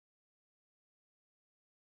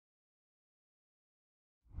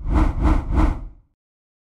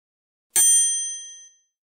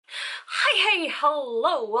Hey,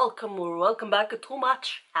 hello, welcome back to my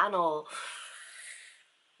channel.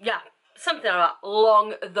 Yeah, something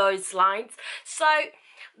along those lines. So,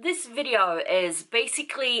 this video is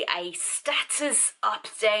basically a status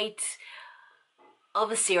update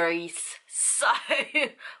of a series. So,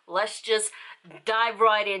 let's just dive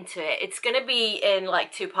right into it. It's gonna be in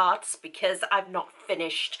like 2 parts because I've not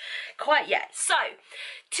finished quite yet. So,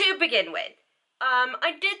 to begin with,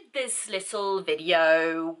 I did this little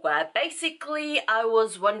video where basically I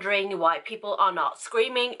was wondering why people are not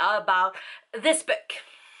screaming about this book,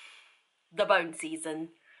 The Bone Season.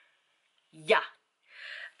 Yeah.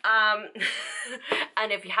 And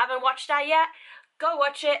if you haven't watched that yet, go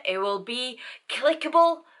watch it. It will be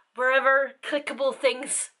clickable wherever clickable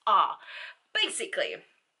things are. Basically,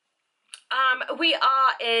 we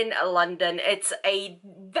are in London. It's a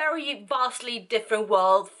very vastly different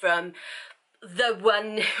world from the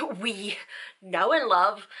one we know and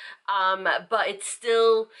love, but it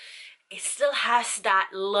still has that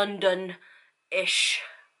London-ish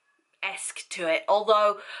esque to it,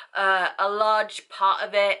 although a large part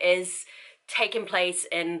of it is taking place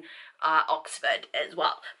in Oxford as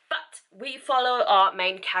well. But we follow our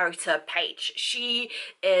main character, Paige. She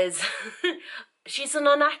is she's an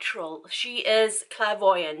unnatural. She is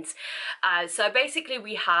clairvoyant. So basically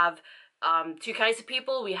we have 2 kinds of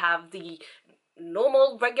people. We have the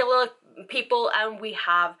normal, regular people, and we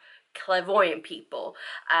have clairvoyant people.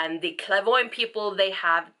 And the clairvoyant people, they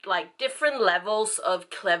have like different levels of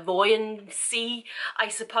clairvoyancy, I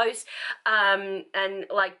suppose, and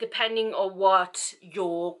like depending on what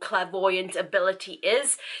your clairvoyant ability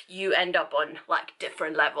is, you end up on like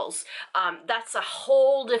different levels. That's a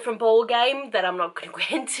whole different ball game that I'm not going to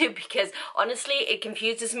go into because honestly it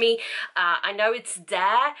confuses me. I know it's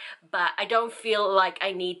there, but I don't feel like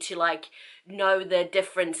I need to like know the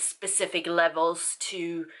different specific levels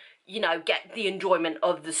to, you know, get the enjoyment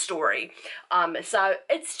of the story. So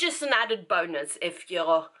it's just an added bonus if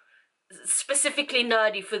you're specifically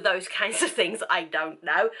nerdy for those kinds of things. I don't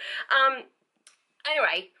know.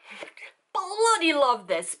 Anyway, bloody love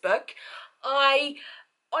this book. I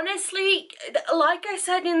honestly, like I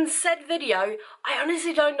said in said video, I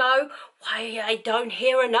honestly don't know why I don't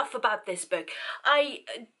hear enough about this book. I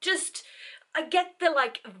get the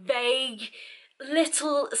like vague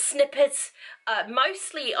little snippets,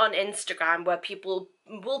 mostly on Instagram, where people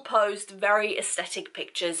will post very aesthetic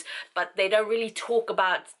pictures, but they don't really talk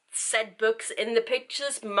about said books in the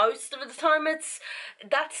pictures. Most of the time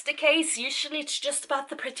that's the case. Usually it's just about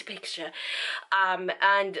the pretty picture.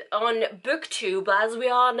 And on BookTube, as we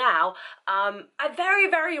are now, I very,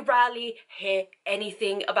 very rarely hear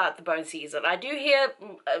anything about The Bone Season. I do hear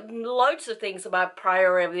loads of things about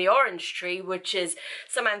Priory of the Orange Tree, which is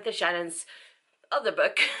Samantha Shannon's other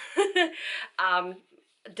book.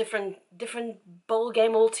 different ball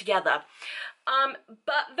game altogether.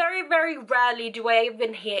 But very, very rarely do I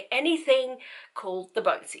even hear anything called The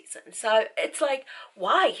Bone Season. So it's like,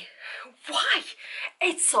 why? Why?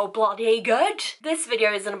 It's so bloody good. This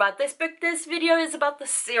video isn't about this book, this video is about the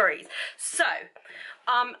series. So,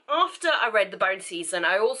 after I read The Bone Season,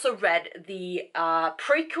 I also read the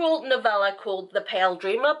prequel novella called The Pale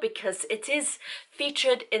Dreamer, because it is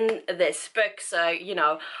featured in this book, so, you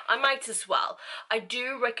know, I might as well. I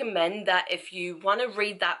do recommend that if you want to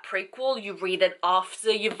read that prequel, you read it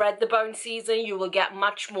after you've read The Bone Season. You will get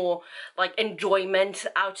much more, like, enjoyment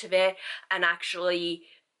out of it and actually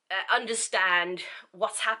understand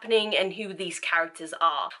what's happening and who these characters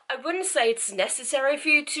are. I wouldn't say it's necessary for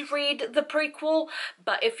you to read the prequel,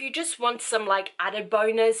 but if you just want some like added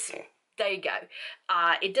bonus, there you go.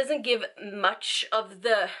 It doesn't give much of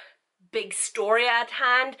the big story at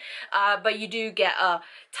hand, but you do get a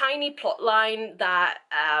tiny plot line that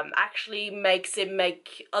actually makes it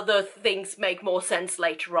make other things make more sense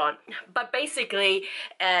later on. But basically,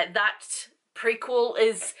 that prequel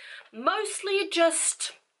is mostly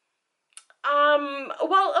just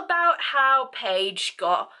well, about how Paige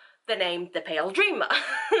got the name The Pale Dreamer.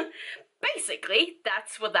 Basically,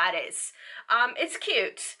 that's what that is. It's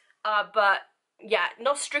cute, but yeah,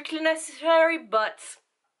 not strictly necessary, but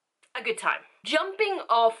a good time. Jumping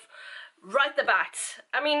off right at the bat,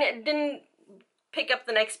 I mean, it didn't pick up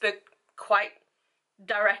the next book quite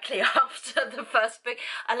directly after the first book.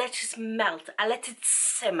 I let it melt, I let it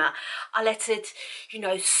simmer, I let it, you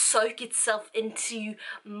know, soak itself into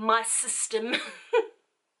my system.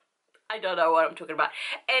 I don't know what I'm talking about.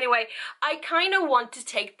 Anyway, I kind of want to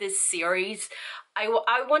take this series, I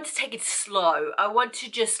want to take it slow. I want to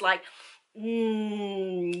just like,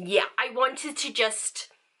 yeah, I wanted to just,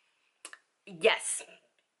 yes,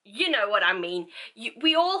 you know what I mean.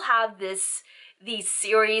 We all have this these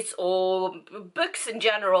series or books in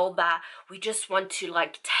general that we just want to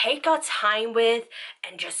like take our time with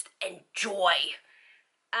and just enjoy.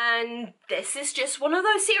 And this is just one of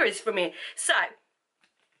those series for me. So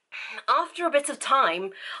after a bit of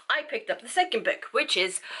time, I picked up the second book, which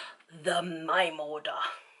is The Mime Order.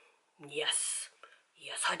 Yes,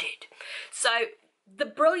 I did. So the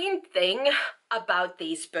brilliant thing about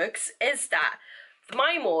these books is that the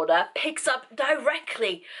Mime Order picks up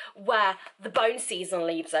directly where the Bone season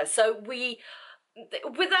leaves us. So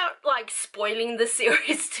without like spoiling the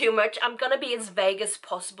series too much, I'm gonna be as vague as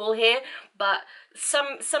possible here, but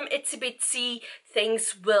some itsy bitsy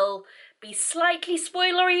things will be slightly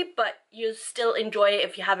spoilery, but you'll still enjoy it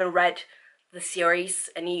if you haven't read the series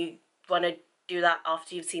and you want to do that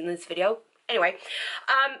after you've seen this video. Anyway,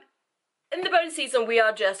 in the Bone season, we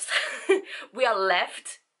are just we are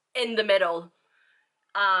left in the middle,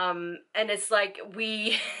 and it's like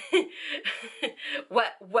we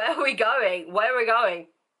where are we going? Where are we going?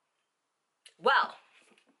 Well,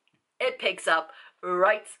 it picks up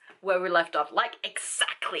right where we left off, like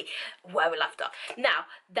exactly where we left off. Now,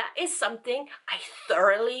 that is something I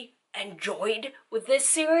thoroughly enjoyed with this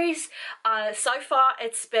series. So far,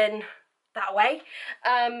 it's been that way.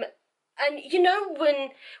 And you know, when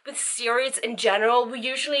with series in general, we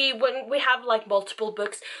usually, when we have like multiple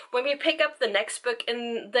books, when we pick up the next book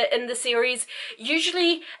in the series,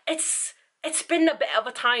 usually it's been a bit of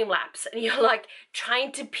a time lapse, and you're like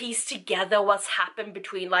trying to piece together what's happened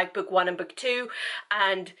between like book 1 and book 2,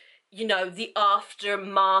 and you know, the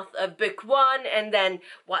aftermath of book 1, and then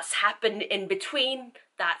what's happened in between.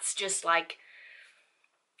 That's just like,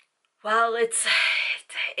 well, it's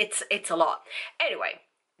a lot. Anyway,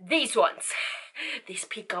 these ones, these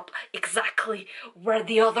pick up exactly where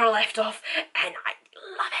the other left off, and I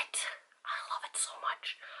love it. I love it so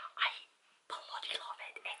much. I bloody love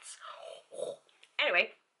it. It's, oh.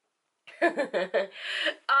 Anyway,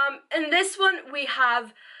 in this one we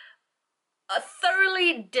have a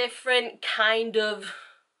thoroughly different kind of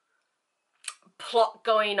plot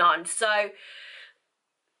going on. So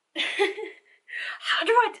how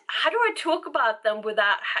do I talk about them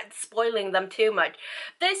without spoiling them too much?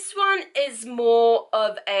 This one is more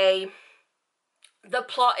of the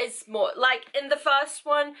plot is more like in the first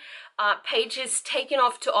one, Paige is taken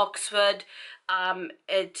off to Oxford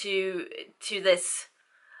to this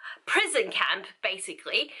prison camp,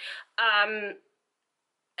 basically,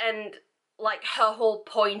 and like her whole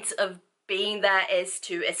point of being there is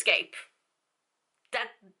to escape. That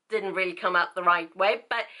didn't really come out the right way,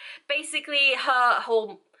 but basically her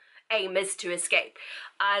whole aim is to escape,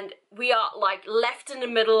 and we are like left in the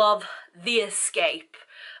middle of the escape,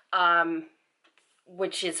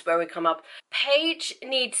 which is where we come up. Paige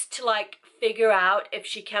needs to like figure out if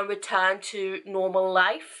she can return to normal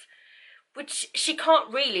life, which she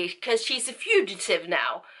can't really, because she's a fugitive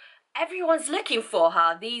now. Everyone's looking for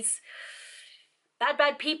her, these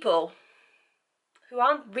bad people who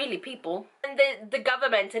aren't really people, and the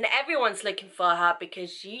government and everyone's looking for her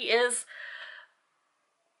because she is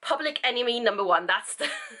public enemy number 1. That's the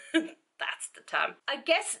that's the term. I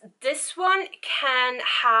guess this one can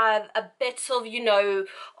have a bit of, you know,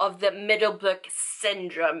 of the middle book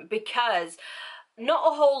syndrome, because not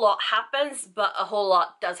a whole lot happens, but a whole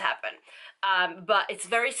lot does happen. But it's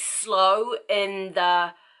very slow in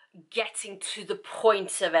the getting to the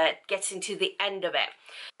point of it, getting to the end of it.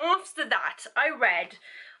 After that, I read,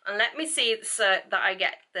 and let me see so that I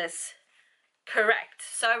get this correct.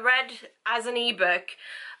 So I read as an ebook.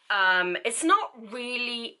 It's not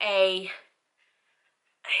really a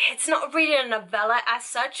novella as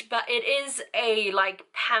such, but it is a like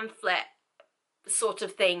pamphlet sort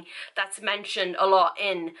of thing that's mentioned a lot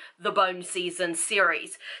in the Bone Season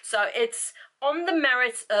series. So it's on the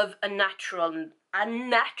merits of unnaturalness.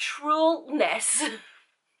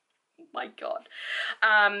 My God.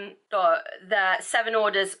 The 7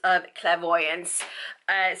 Orders of Clairvoyance.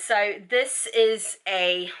 So this is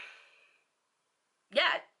a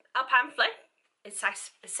pamphlet. It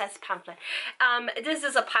says pamphlet. This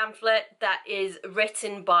is a pamphlet that is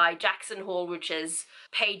written by Jackson Hall, which is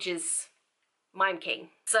Paige's Mime King.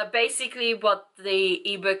 So basically what the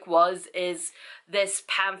ebook is this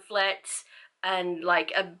pamphlet, and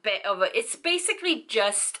like a bit of it's basically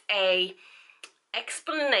just a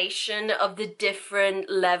explanation of the different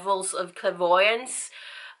levels of clairvoyance,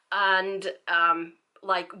 and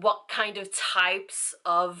like what kind of types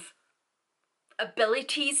of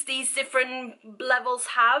abilities these different levels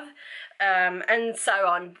have, and so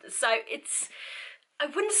on. So it's, I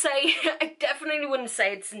definitely wouldn't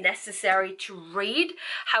say it's necessary to read.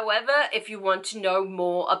 However, if you want to know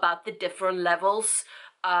more about the different levels,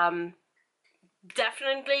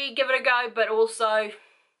 definitely give it a go, but also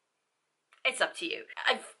it's up to you.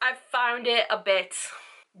 I've found it a bit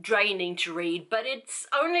draining to read, but it's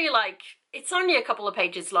only a couple of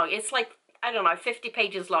pages long. It's like, I don't know, 50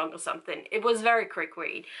 pages long or something. It was a very quick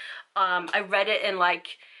read. I read it in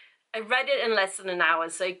less than an hour,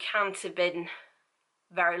 so it can't have been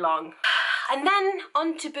very long. And then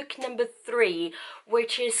on to book number 3,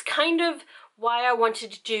 which is kind of why I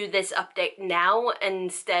wanted to do this update now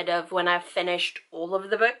instead of when I've finished all of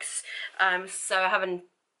the books.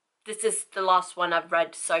 This is the last one I've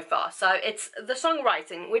read so far. So it's The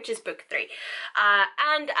Songwriting, which is book 3.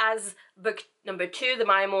 And as book number 2, The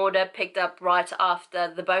Mime Order, picked up right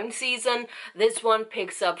after the Bone season, this one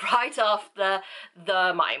picks up right after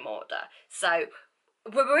the Mime Order. So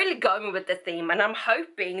we're really going with the theme, and I'm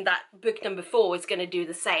hoping that book number 4 is going to do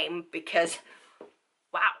the same, because,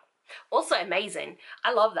 wow. Also amazing.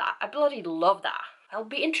 I love that. I bloody love that. I'll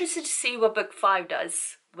be interested to see what book 5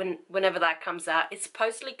 does whenever that comes out. It's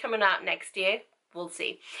supposedly coming out next year. We'll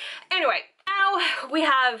see. Anyway, now we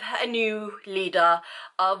have a new leader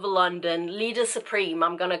of London. Leader Supreme,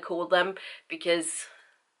 I'm gonna call them, because,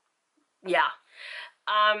 yeah.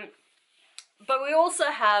 But we also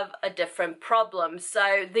have a different problem.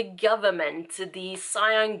 So the government, the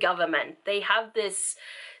Scion government, they have this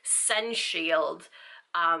Sen shield,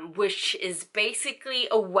 which is basically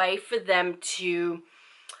a way for them to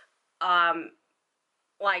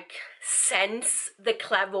like sense the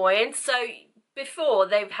clairvoyance. So before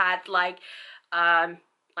they've had like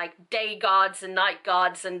day guards and night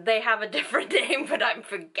guards, and they have a different name, but I'm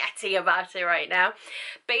forgetting about it right now.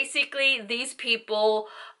 Basically, these people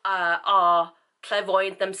are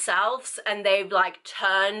clairvoyant themselves, and they've like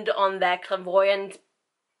turned on their clairvoyancy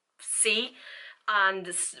and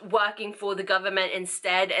working for the government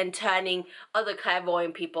instead, and turning other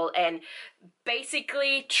clairvoyant people in.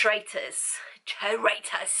 Basically, traitors.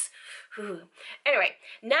 Anyway,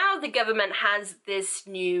 now the government has this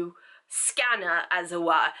new scanner, as it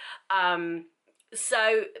were,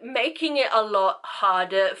 so making it a lot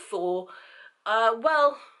harder for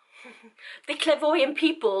well, the clairvoyant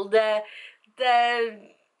people, the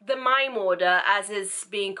Mime Order, as is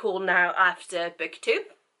being called now after BookTube.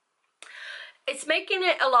 It's making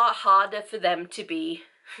it a lot harder for them to be,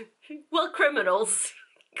 well, criminals,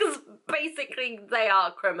 because basically they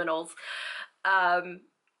are criminals. And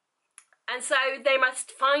so they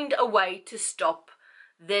must find a way to stop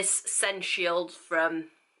this Sen shield from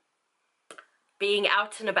being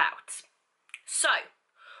out and about. So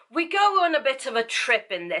we go on a bit of a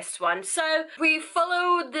trip in this one. So we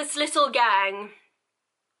follow this little gang,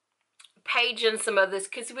 Paige and some others,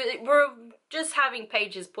 because we're just having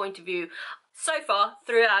Paige's point of view. So far,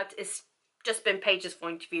 throughout, it's just been Paige's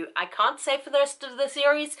point of view. I can't say for the rest of the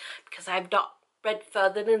series, because I have not read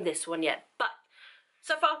further than this one yet. But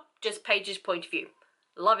so far, just Paige's point of view.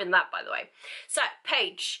 Loving that, by the way. So,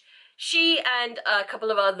 Paige, she and a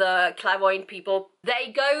couple of other clairvoyant people,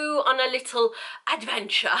 they go on a little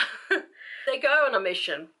adventure. They go on a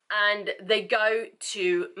mission, and they go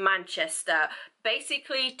to Manchester,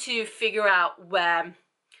 basically to figure out where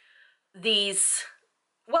these,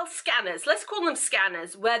 well, scanners, let's call them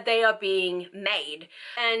scanners, where they are being made.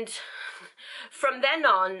 And from then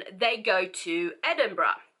on, they go to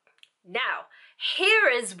Edinburgh. Now, here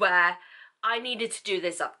is where I needed to do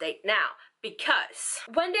this update now, because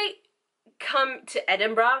when they come to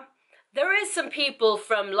Edinburgh, there is some people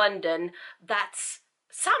from London that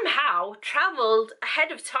somehow travelled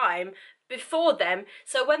ahead of time before them.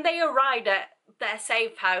 So when they arrived at their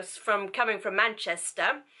safe house coming from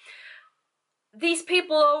Manchester, these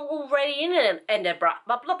people are already in Edinburgh,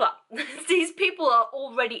 blah, blah, blah. These people are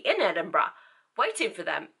already in Edinburgh, waiting for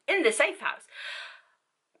them in the safe house.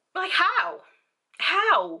 Like, how?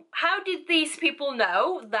 How did these people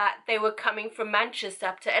know that they were coming from Manchester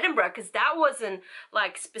up to Edinburgh? Because that wasn't,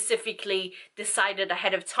 like, specifically decided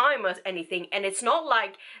ahead of time or anything. And it's not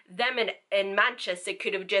like them in Manchester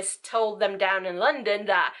could have just told them down in London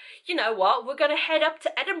that, you know what, we're going to head up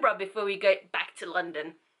to Edinburgh before we get back to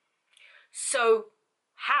London. So,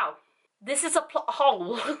 how? This is a plot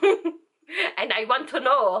hole. And I want to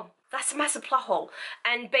know. That's a massive plot hole.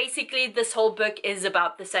 And basically this whole book is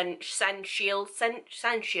about the Sen shield.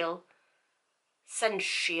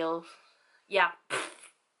 Yeah.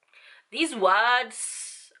 These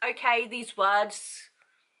words, okay, these words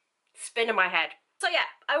spin in my head. So yeah,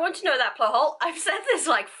 I want to know that plot hole. I've said this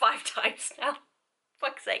like 5 times now.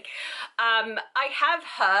 Fuck's sake. I have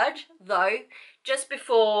heard, though, just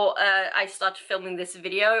before I started filming this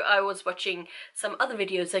video, I was watching some other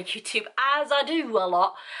videos on YouTube, as I do a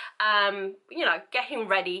lot, you know, getting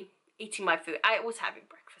ready, eating my food. I was having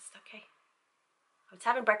breakfast, okay? was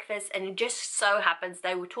having breakfast, and it just so happens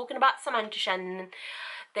they were talking about Samantha Shannon.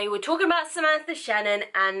 They were talking about Samantha Shannon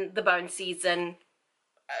and the Bone Season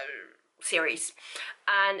series.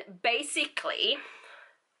 And basically,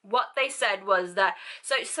 what they said was that,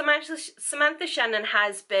 so Samantha Shannon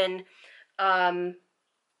has been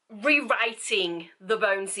rewriting the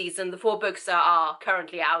Bone Season, the 4 books that are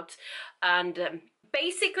currently out, and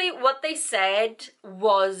basically what they said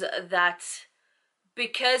was that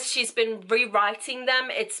because she's been rewriting them,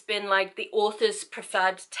 it's been like the author's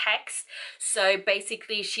preferred text, so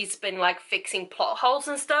basically she's been like fixing plot holes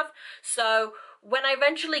and stuff. So when I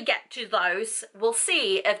eventually get to those, we'll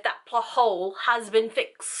see if that plot hole has been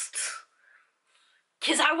fixed,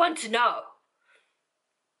 because I want to know.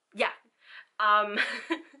 Yeah.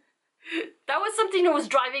 That was something that was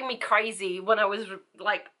driving me crazy when I was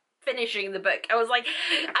like finishing the book. I was like,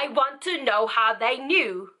 I want to know how they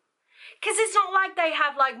knew, because it's not like they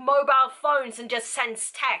have like mobile phones and just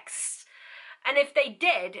sends texts. And if they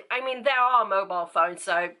did, I mean, there are mobile phones,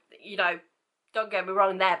 so, you know, don't get me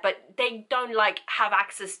wrong there, but they don't like have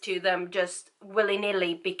access to them just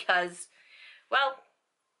willy-nilly because, well,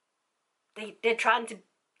 they're trying to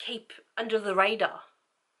keep under the radar.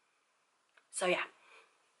 So yeah,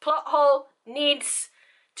 plot hole needs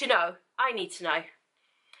to know. I need to know.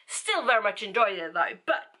 Still very much enjoyed it though,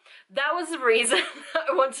 but that was the reason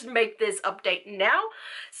I wanted to make this update now.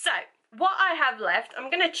 So what I have left, I'm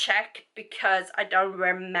gonna check because I don't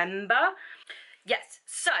remember. Yes,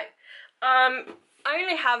 so I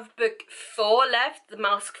only have book 4 left, The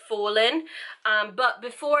Mask Fallen, but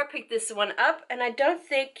before I pick this one up, and I don't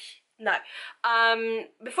think, no,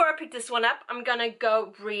 before I pick this one up, I'm gonna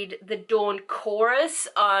go read The Dawn Chorus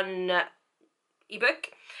on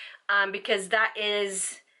ebook, because that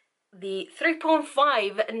is the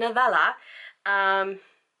 3.5 novella, and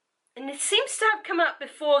it seems to have come out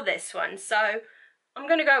before this one, so I'm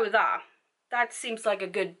gonna go with that. That seems like a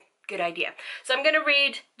good idea. So I'm gonna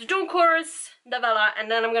read the Dawn Chorus novella, and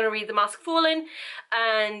then I'm gonna read The Mask Fallen,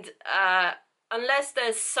 and unless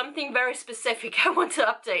there's something very specific I want to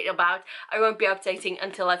update about, I won't be updating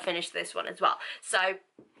until I finish this one as well. So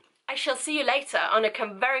I shall see you later on a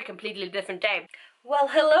very completely different day. Well,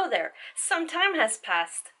 hello there. Some time has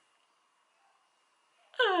passed.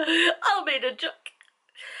 I made a joke.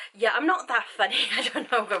 Yeah, I'm not that funny. I don't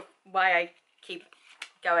know why I keep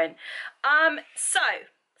going. So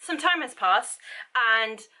some time has passed,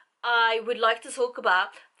 and I would like to talk about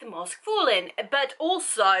The Mask Fallen, but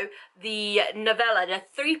also the novella, the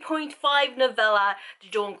 3.5 novella, The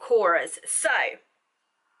Dawn Chorus. So,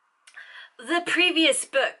 the previous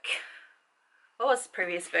book. What was the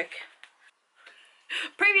previous book?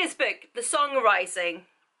 Previous book, The Song Rising.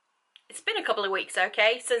 It's been a couple of weeks,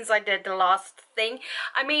 okay, since I did the last thing.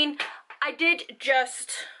 I mean, I did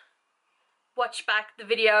just watch back the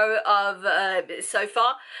video of so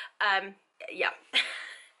far. Yeah.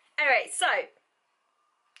 Anyway, so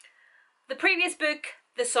the previous book,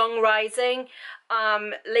 The Song Rising,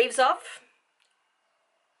 leaves off.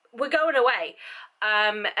 We're going away,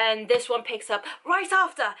 and this one picks up right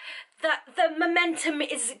after. The momentum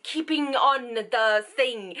is keeping on the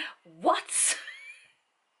thing. What?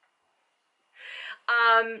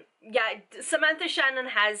 Yeah, Samantha Shannon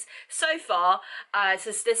has so far,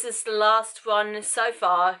 since this is the last one so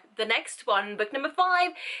far, the next one, book number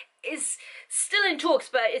 5, is still in talks,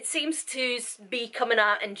 but it seems to be coming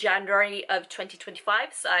out in January of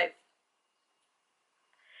 2025, so.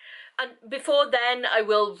 And before then, I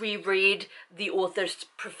will reread the author's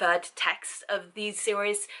preferred text of these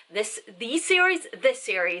series, this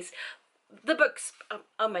series, the books.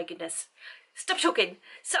 Oh my goodness. Stop talking.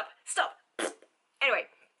 Stop. Anyway,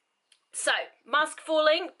 so Mask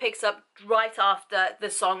Falling picks up right after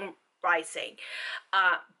The Song Rising,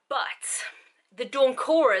 but The Dawn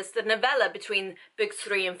Chorus, the novella between books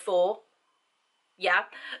 3 and 4, yeah,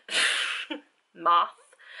 math,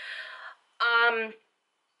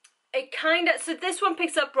 it kind of, so this one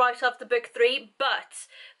picks up right after book 3, but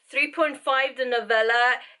 3.5, the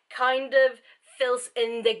novella, kind of fills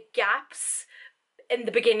in the gaps in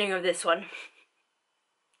the beginning of this one.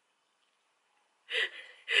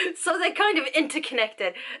 So they're kind of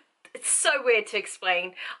interconnected. It's so weird to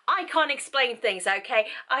explain. I can't explain things, okay?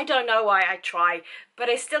 I don't know why I try, but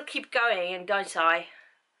I still keep going, and don't I?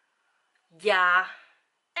 Yeah.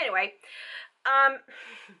 Anyway,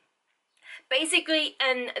 basically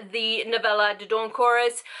in the novella The Dawn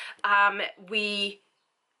Chorus, we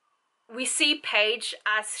see Paige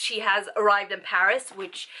as she has arrived in Paris,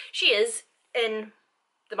 which she is in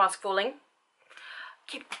The Mask Falling.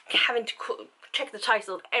 keep having to check the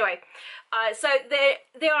title. Anyway, so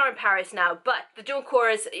they are in Paris now, but the Dawn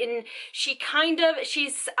Chorus,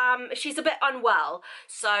 she's a bit unwell.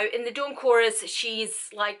 So in the Dawn Chorus, she's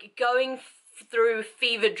like going through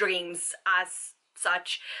fever dreams as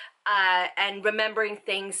such, and remembering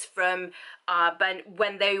things from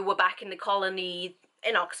when they were back in the colony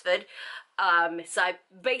in Oxford. So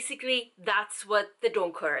basically that's what the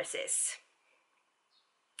Dawn Chorus is.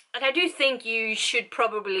 And I do think you should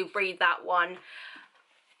probably read that one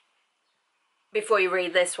before you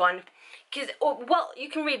read this one, because, well, you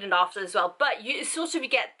can read it after as well, but you sort of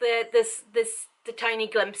get the tiny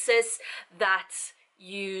glimpses that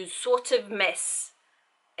you sort of miss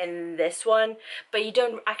in this one, but you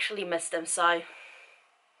don't actually miss them. So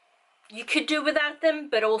you could do without them,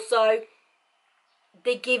 but also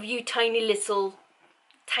they give you tiny little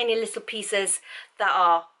pieces that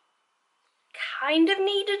are kind of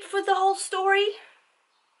needed for the whole story.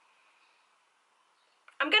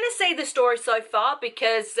 I'm gonna say the story so far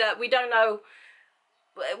because we don't know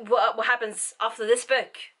what happens after this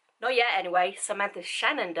book. Not yet anyway. Samantha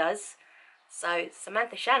Shannon does. So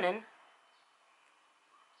Samantha Shannon,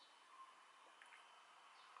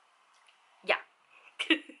 yeah.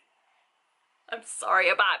 I'm sorry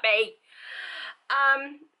about me.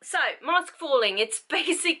 So, Mask Falling, it's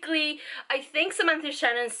basically, I think Samantha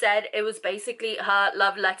Shannon said it was basically her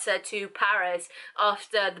love letter to Paris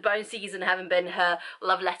after the Bone season having been her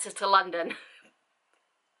love letter to London.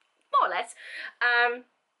 More or less.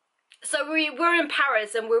 So we're in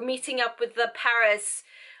Paris and we're meeting up with the Paris,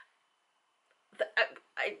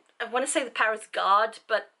 I want to say the Paris Guard,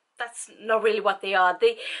 but that's not really what they are.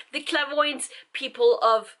 The clairvoyant people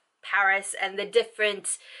of Paris and the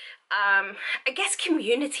different, I guess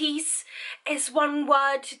communities is one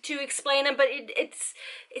word to explain it, but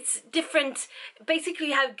it's different. Basically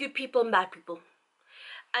you have good people and bad people,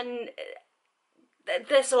 and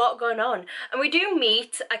there's a lot going on. And we do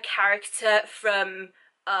meet a character from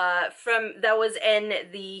that was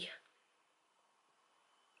in the,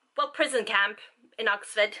 well, prison camp in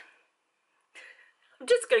Oxford. I'm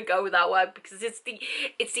just gonna go with that word because it's the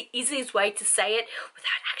easiest way to say it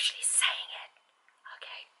without actually saying it.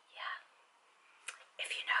 Okay, yeah. If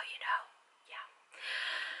you know, you know. Yeah.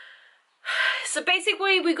 So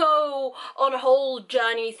basically we go on a whole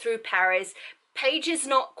journey through Paris. Paige is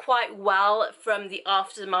not quite well from the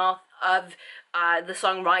aftermath of the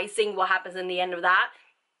song Rising, what happens in the end of that.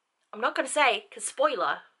 I'm not gonna say, cause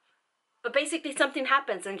spoiler. But basically something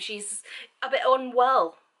happens and she's a bit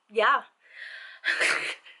unwell. Yeah.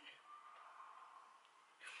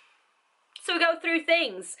 So we go through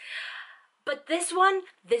things, but this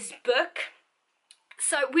book,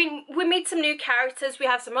 so we meet some new characters, we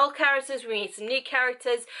have some old characters, we meet some new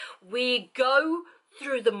characters, we go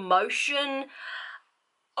through the motion.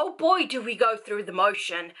 Oh boy, do we go through the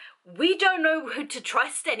motion. We don't know who to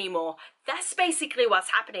trust anymore. That's basically what's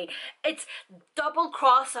happening. It's double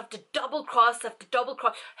cross after double cross after double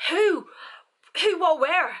cross. Who or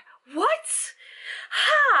where? What?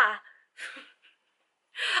 Ha!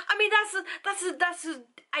 I mean,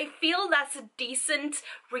 I feel that's a decent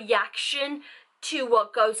reaction to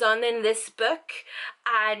what goes on in this book,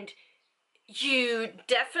 and you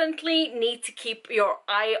definitely need to keep your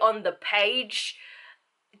eye on the page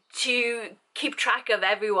to keep track of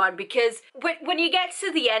everyone, because when you get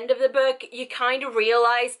to the end of the book, you kind of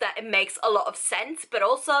realize that it makes a lot of sense, but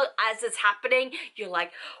also as it's happening, you're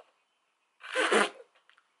like,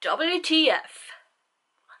 WTF.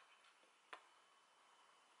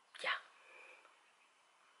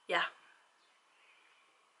 Yeah.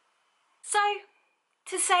 So,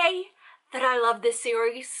 to say that I love this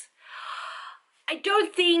series, I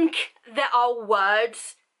don't think there are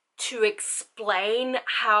words to explain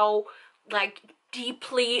how, like,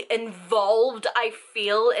 deeply involved I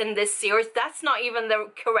feel in this series. That's not even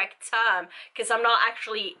the correct term, because I'm not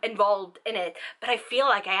actually involved in it, but I feel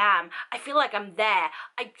like I am. I feel like I'm there.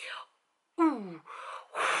 Ooh.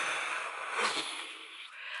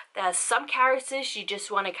 There's some characters you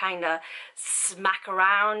just want to kind of smack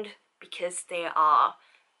around because they are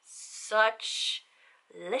such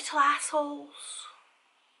little assholes.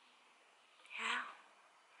 Yeah.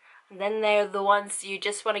 And then they're the ones you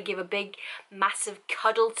just want to give a big, massive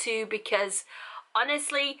cuddle to because,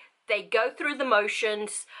 honestly, they go through the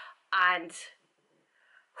motions and,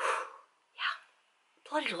 yeah,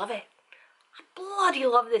 bloody love it. I bloody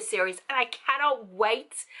love this series and I cannot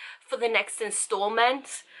wait for the next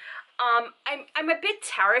installment. I'm a bit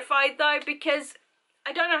terrified though because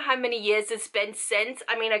I don't know how many years it's been since.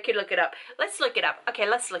 I mean, I could look it up. Let's look it up. Okay,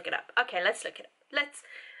 let's look it up. Okay, let's look it up.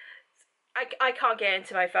 I can't get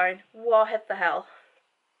into my phone. What the hell?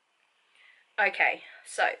 Okay,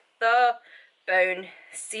 so the bone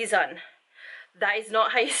season. That is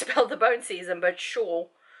not how you spell the bone season, but sure.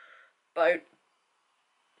 Bone.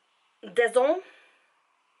 Saison.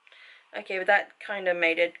 Okay, but that kind of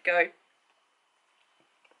made it go.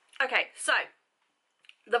 Okay, so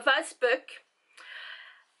the first book.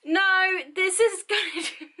 No, this is gonna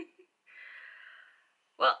do.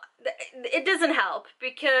 Well, it doesn't help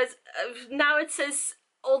because now it says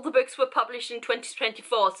all the books were published in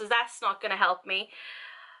 2024, so that's not gonna help me.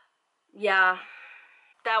 Yeah,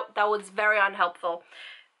 that was very unhelpful.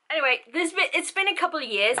 Anyway, it's been a couple of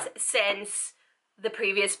years since the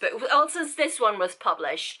previous book, well, since this one was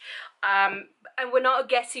published, and we're not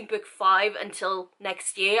getting book 5 until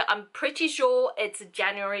next year. I'm pretty sure it's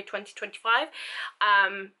January 2025.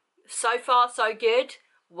 So far so good.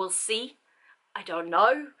 We'll see. I don't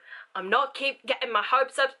know. I'm not keep getting my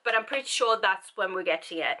hopes up, but I'm pretty sure that's when we're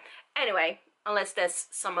getting it. Anyway, unless there's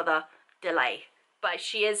some other delay. But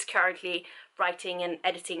she is currently writing and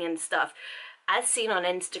editing and stuff, as seen on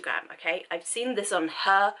Instagram, okay? I've seen this on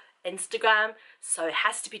her Instagram, so it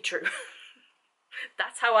has to be true.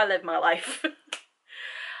 That's how I live my life.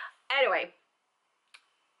 Anyway,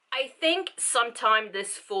 I think sometime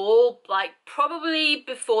this fall, like probably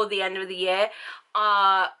before the end of the year,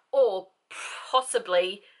 or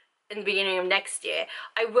possibly in the beginning of next year,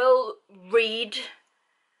 I will read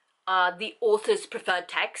the author's preferred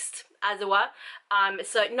text, as it were.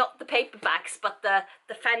 So not the paperbacks, but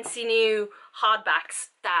the fancy new hardbacks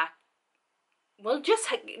that will just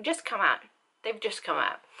come out. They've just come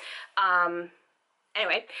out.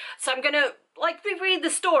 Anyway, so I'm gonna like reread the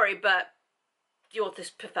story, but the author's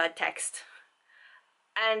preferred text.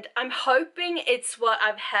 And I'm hoping it's what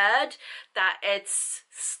I've heard, that it's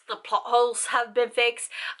the plot holes have been fixed.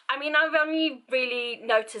 I mean, I've only really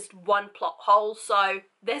noticed one plot hole, so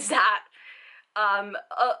there's that.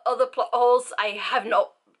 Other plot holes I have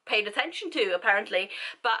not paid attention to, apparently,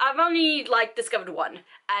 but I've only like discovered one,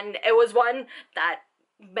 and it was one that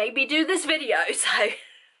made me do this video, so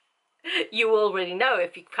you already know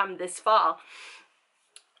if you've come this far.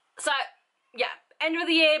 So yeah, end of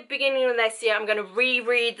the year, beginning of next year, I'm going to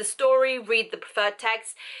reread the story, read the preferred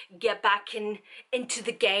text, get back into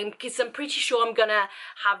the game, because I'm pretty sure I'm going to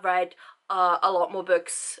have read a lot more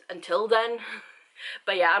books until then.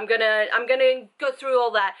 But yeah, I'm gonna go through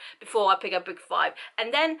all that before I pick up book 5.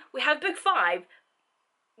 And then we have book 5.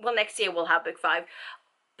 Well, next year we'll have book 5.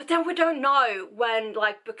 But then we don't know when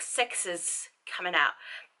like book 6 is coming out,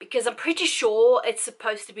 because I'm pretty sure it's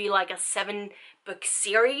supposed to be like a 7-book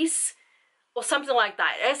series or something like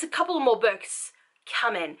that. There's a couple more books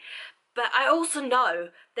coming, but I also know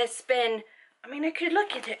there's been, I mean, I could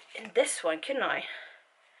look at it in this one, couldn't I?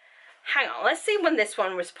 Hang on, let's see when this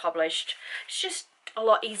one was published. It's just a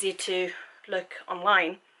lot easier to look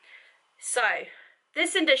online. So,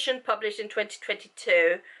 this edition published in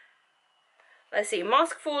 2022. Let's see,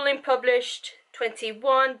 Mask Falling published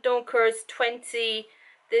 21, Dawncourse 20.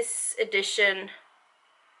 This edition,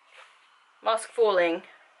 Mask Falling.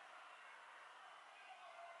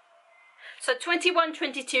 So 21,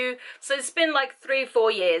 22, so it's been like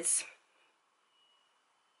 3-4 years.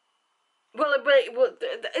 Well,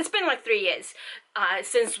 it's been like 3 years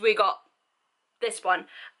since we got this one,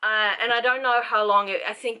 and I don't know how long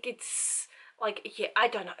I think it's like, yeah, I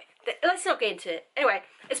don't know. Let's not get into it. Anyway,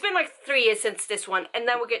 it's been like 3 years since this one, and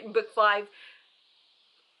then we're getting book 5.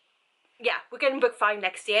 Yeah, we're getting book 5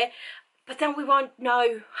 next year, but then we won't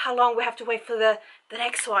know how long we have to wait for the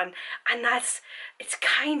next one, and it's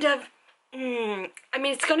kind of, I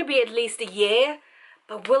mean, it's going to be at least a year,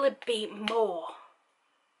 but will it be more?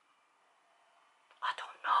 I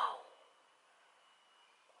don't know.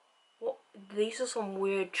 What? These are some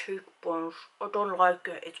weird cheekbones. I don't like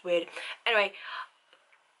it. It's weird. Anyway,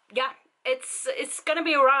 yeah, it's gonna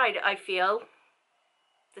be a ride, I feel,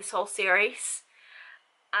 this whole series,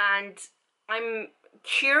 and I'm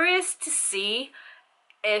curious to see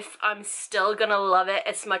if I'm still gonna love it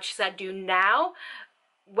as much as I do now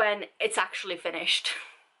when it's actually finished.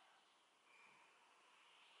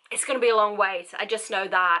 It's gonna be a long wait, I just know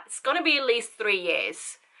that. It's gonna be at least 3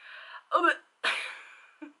 years.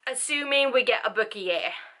 Assuming we get a book a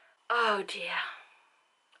year. Oh dear.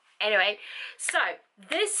 Anyway, so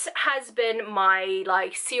this has been my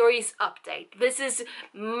like series update. This is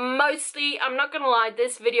mostly, I'm not gonna lie,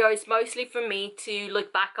 this video is mostly for me to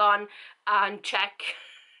look back on and check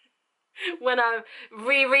when I'm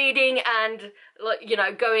rereading and, you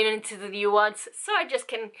know, going into the new ones, so I just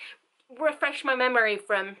can refresh my memory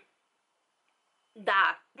from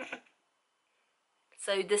that.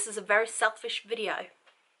 So this is a very selfish video,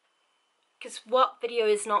 because what video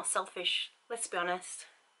is not selfish? Let's be honest.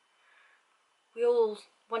 we all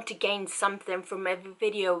want to gain something from every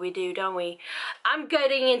video we do, don't we? I'm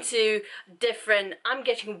getting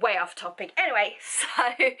way off topic. Anyway,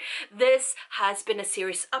 so this has been a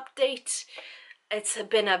serious update. It's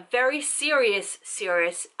been a very serious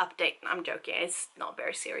update. I'm joking, it's not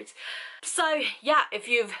very serious. So yeah, if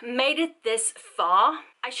you've made it this far,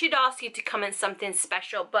 I should ask you to comment something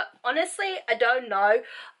special, but honestly, I don't know.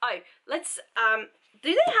 Oh, let's,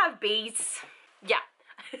 do they have bees? Yeah.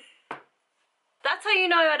 That's how you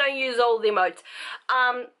know I don't use all the emotes.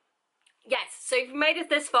 Yes, so if you made it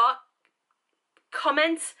this far,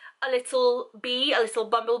 comment a little bee, a little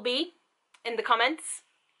bumblebee in the comments.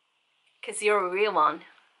 Because you're a real one.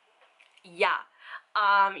 Yeah.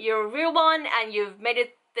 You're a real one and you've made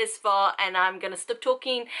it this far, and I'm gonna stop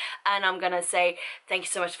talking and I'm gonna say thank you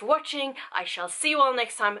so much for watching. I shall see you all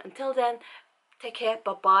next time. Until then, take care,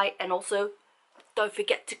 bye bye, and also don't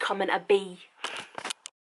forget to comment a bee.